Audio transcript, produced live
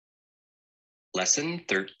Lesson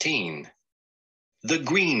 13. The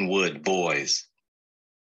Greenwood Boys.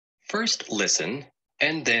 First listen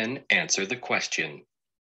and then answer the question.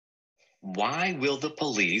 Why will the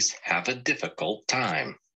police have a difficult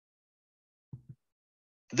time?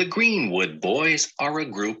 The Greenwood Boys are a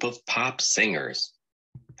group of pop singers.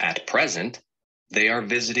 At present, they are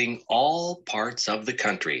visiting all parts of the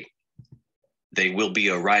country. They will be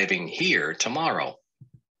arriving here tomorrow.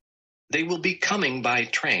 They will be coming by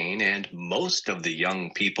train, and most of the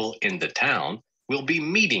young people in the town will be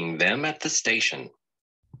meeting them at the station.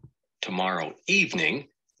 Tomorrow evening,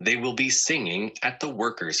 they will be singing at the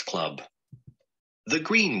Workers' Club. The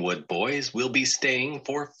Greenwood Boys will be staying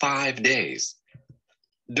for 5 days.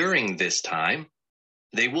 During this time,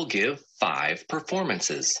 they will give 5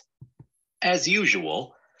 performances. As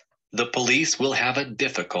usual, the police will have a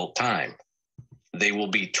difficult time. They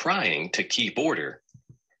will be trying to keep order.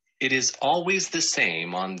 It is always the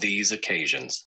same on these occasions.